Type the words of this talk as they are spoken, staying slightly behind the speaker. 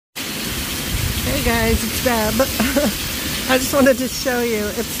Hey guys, it's Deb. I just wanted to show you,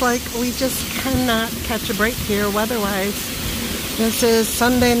 it's like we just cannot catch a break here weather-wise. This is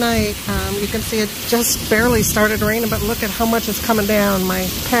Sunday night. You can see it just barely started raining, but look at how much is coming down. My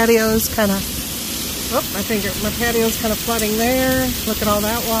patio's kind of, my patio's kind of flooding there. Look at all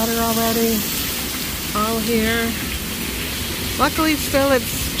that water already. All here. Luckily still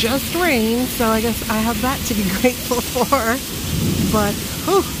it's just rain, so I guess I have that to be grateful for. But,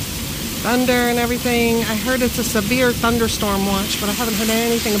 whew. Thunder and everything. I heard it's a severe thunderstorm watch, but I haven't heard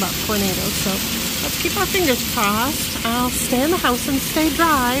anything about tornadoes, so let's keep our fingers crossed. I'll stay in the house and stay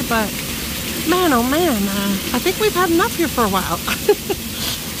dry, but man, oh man, I think we've had enough here for a while.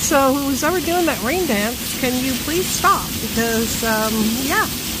 So who's ever doing that rain dance, can you please stop? Because, yeah,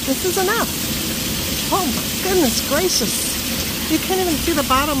 this is enough. Oh my goodness gracious. You can't even see the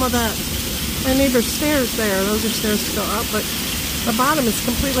bottom of my neighbor's stairs there. Those are stairs to go up, but the bottom is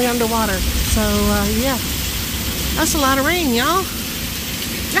completely underwater. So, yeah. That's a lot of rain, y'all.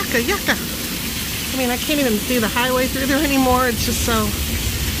 Yucca, yucca. I mean, I can't even see the highway through there anymore. It's just so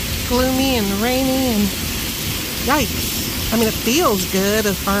gloomy and rainy and yikes. I mean, it feels good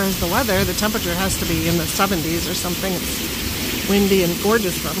as far as the weather. The temperature has to be in the 70s or something. It's windy and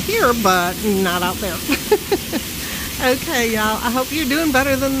gorgeous from here, but not out there. Okay, y'all. I hope you're doing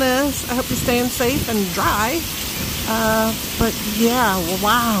better than this. I hope you're staying safe and dry. But yeah,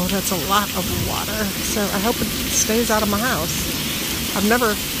 wow, that's a lot of water. So I hope it stays out of my house. I've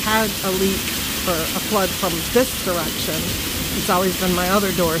never had a leak or a flood from this direction. It's always been my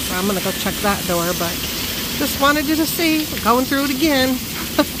other door, so I'm going to go check that door. But just wanted you to see, going through it again.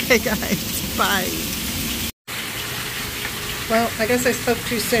 Okay, guys, bye. Well, I guess I spoke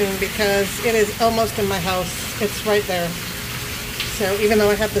too soon because it is almost in my house. It's right there. So even though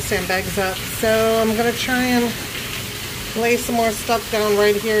I have the sandbags up, so I'm going to try and lay some more stuff down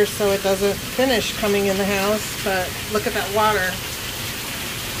right here so it doesn't finish coming in the house. But look at that water.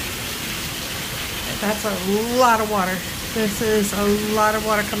 That's a lot of water. This is a lot of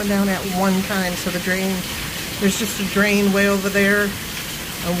water coming down at one time. So the drain, there's just a drain way over there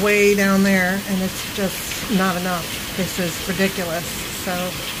and way down there, and it's just not enough. This is ridiculous. So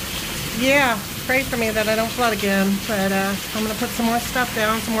yeah, pray for me that I don't flood again. But I'm gonna put some more stuff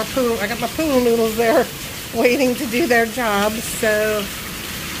down, some more pool. I got my pool noodles there waiting to do their job, so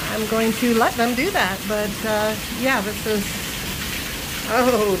I'm going to let them do that. But yeah, this is,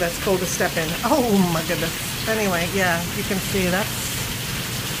 oh, that's cold to step in. Oh my goodness. Anyway, yeah, you can see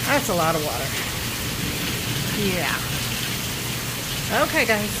that's a lot of water. Yeah. Okay,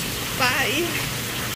 guys, bye.